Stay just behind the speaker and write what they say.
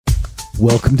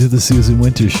Welcome to the Susan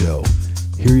Winter Show.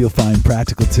 Here you'll find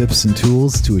practical tips and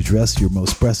tools to address your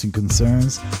most pressing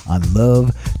concerns on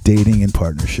love, dating, and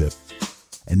partnership.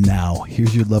 And now,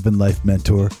 here's your love and life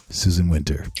mentor, Susan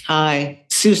Winter. Hi,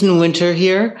 Susan Winter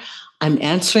here. I'm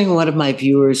answering one of my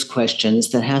viewers'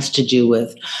 questions that has to do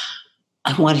with,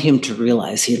 I want him to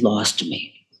realize he lost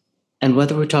me. And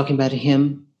whether we're talking about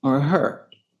him or her,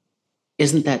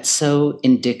 isn't that so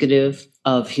indicative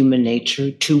of human nature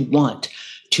to want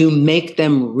to make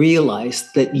them realize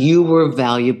that you were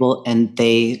valuable and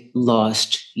they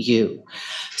lost you?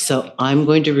 So I'm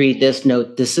going to read this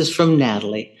note. This is from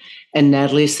Natalie. And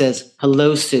Natalie says,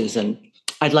 "Hello, Susan.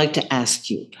 I'd like to ask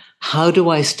you, how do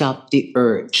I stop the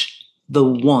urge, the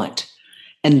want,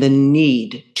 and the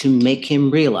need to make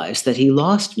him realize that he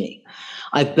lost me?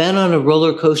 I've been on a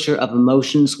roller coaster of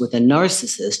emotions with a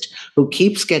narcissist who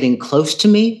keeps getting close to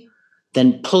me,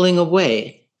 then pulling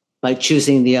away by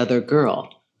choosing the other girl.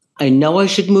 I know I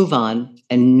should move on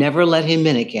and never let him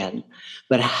in again,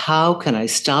 but how can I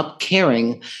stop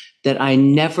caring that I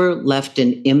never left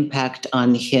an impact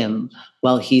on him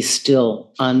while he's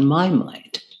still on my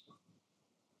mind?"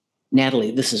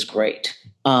 Natalie, this is great.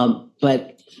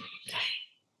 But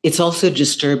it's also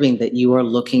disturbing that you are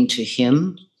looking to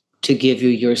him to give you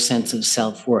your sense of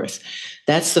self-worth.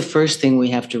 That's the first thing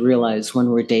we have to realize when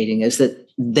we're dating, is that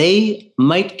they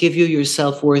might give you your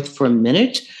self-worth for a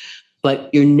minute,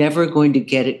 but you're never going to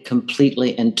get it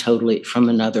completely and totally from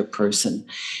another person.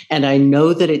 And I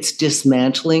know that it's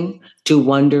dismantling to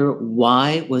wonder,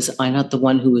 why was I not the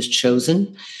one who was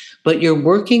chosen? But you're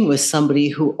working with somebody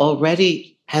who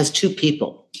already has two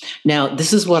people. Now,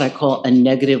 this is what I call a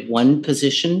 -1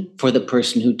 position for the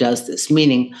person who does this,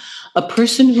 meaning a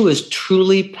person who is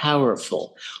truly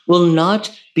powerful will not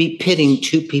be pitting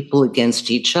two people against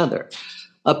each other.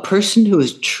 A person who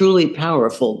is truly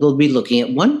powerful will be looking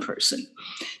at one person.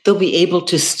 They'll be able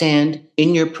to stand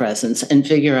in your presence and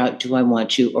figure out, do I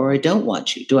want you or I don't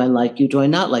want you? Do I like you? Do I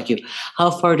not like you? How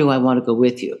far do I want to go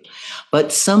with you?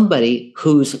 But somebody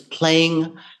who's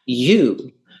playing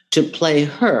you to play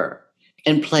her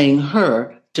and playing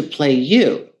her to play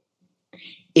you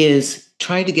is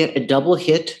trying to get a double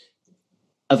hit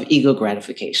of ego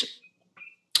gratification.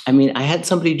 I mean, I had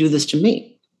somebody do this to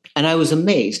me and I was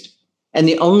amazed. And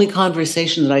the only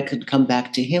conversation that I could come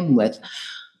back to him with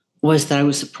was that I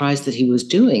was surprised that he was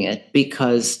doing it,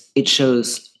 because it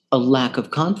shows a lack of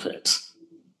confidence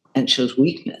and it shows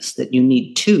weakness, that you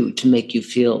need two to make you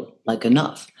feel like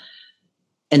enough,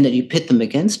 and that you pit them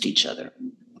against each other.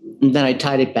 And then I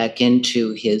tied it back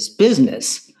into his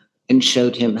business and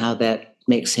showed him how that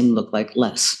makes him look like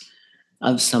less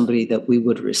of somebody that we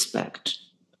would respect,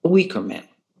 a weaker man.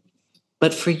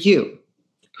 But for you,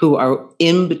 who are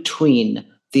in between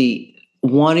the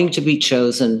wanting to be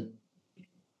chosen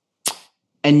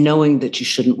and knowing that you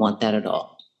shouldn't want that at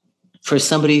all, for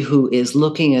somebody who is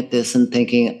looking at this and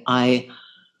thinking, I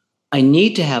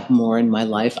need to have more in my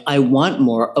life, I want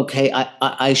more, okay,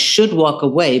 I should walk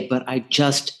away, but I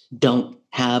just don't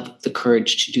have the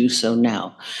courage to do so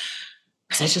now,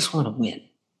 because I just want to win,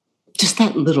 just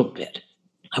that little bit.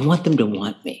 I want them to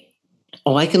want me.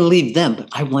 Oh, I can leave them, but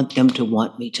I want them to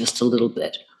want me just a little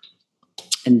bit.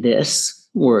 And this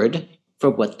word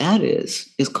for what that is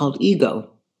called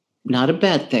ego. Not a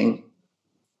bad thing,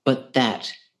 but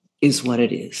that is what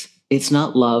it is. It's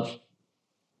not love.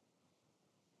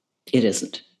 It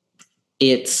isn't.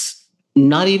 It's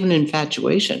not even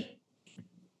infatuation.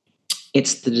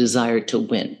 It's the desire to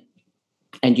win.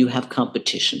 And you have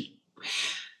competition.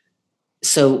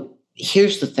 So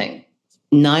here's the thing.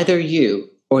 Neither you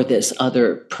or this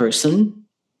other person,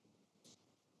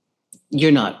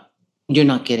 you're not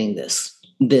getting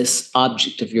this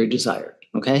object of your desire,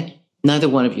 okay? Neither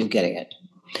one of you getting it.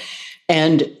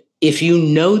 And if you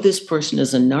know this person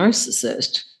is a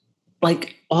narcissist,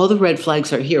 like, all the red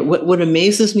flags are here. What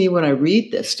amazes me when I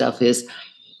read this stuff is,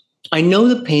 I know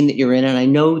the pain that you're in, and I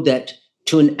know that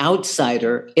to an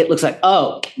outsider, it looks like,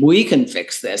 oh, we can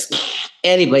fix this.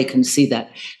 Anybody can see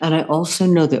that. And I also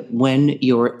know that when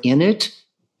you're in it,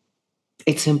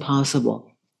 it's impossible.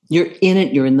 You're in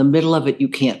it. You're in the middle of it. You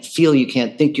can't feel, you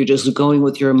can't think. You're just going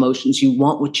with your emotions. You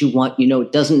want what you want. You know,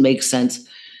 it doesn't make sense.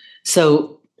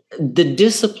 So the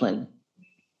discipline,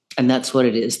 and that's what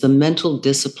it is, the mental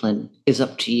discipline is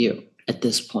up to you at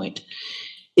this point.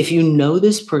 If you know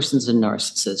this person's a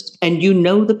narcissist and you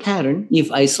know the pattern,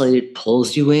 you've isolated,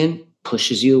 pulls you in,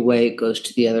 pushes you away, goes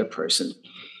to the other person.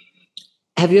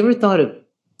 Have you ever thought of,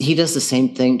 he does the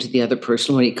same thing to the other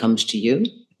person when he comes to you?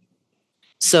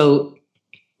 So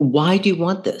why do you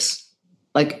want this?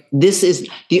 Like, this is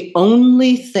the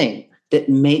only thing that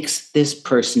makes this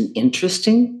person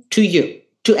interesting to you,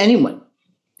 to anyone,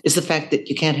 is the fact that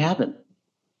you can't have him.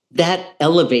 That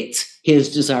elevates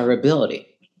his desirability.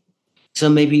 So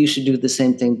maybe you should do the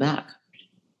same thing back.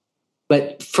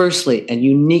 But firstly and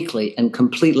uniquely and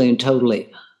completely and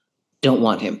totally, don't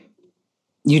want him.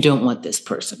 You don't want this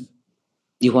person.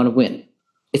 You want to win.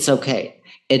 It's okay.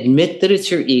 Admit that it's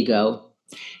your ego.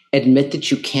 Admit that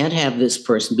you can't have this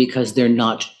person because they're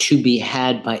not to be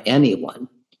had by anyone.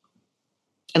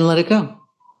 And let it go.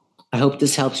 I hope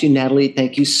this helps you, Natalie.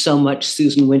 Thank you so much,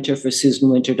 Susan Winter, for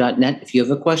susanwinter.net. If you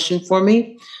have a question for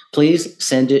me, please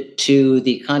send it to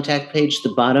the contact page. The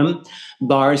bottom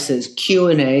bar says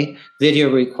Q&A, video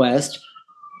request.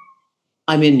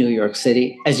 I'm in New York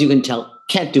City. As you can tell,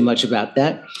 can't do much about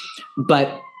that.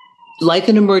 But like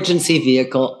an emergency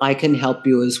vehicle, I can help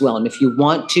you as well. And if you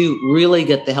want to really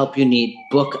get the help you need,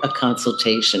 book a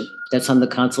consultation. That's on the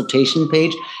consultation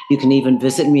page. You can even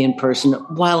visit me in person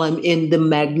while I'm in the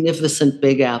magnificent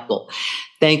Big Apple.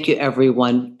 Thank you,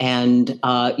 everyone. And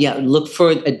look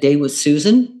for a day with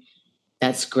Susan.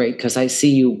 That's great because I see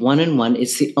you one-on-one.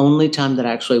 It's the only time that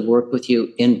I actually work with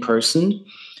you in person.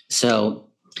 So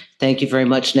thank you very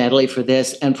much, Natalie, for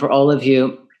this. And for all of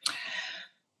you,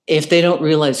 if they don't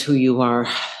realize who you are,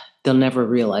 they'll never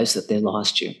realize that they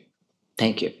lost you.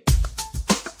 Thank you.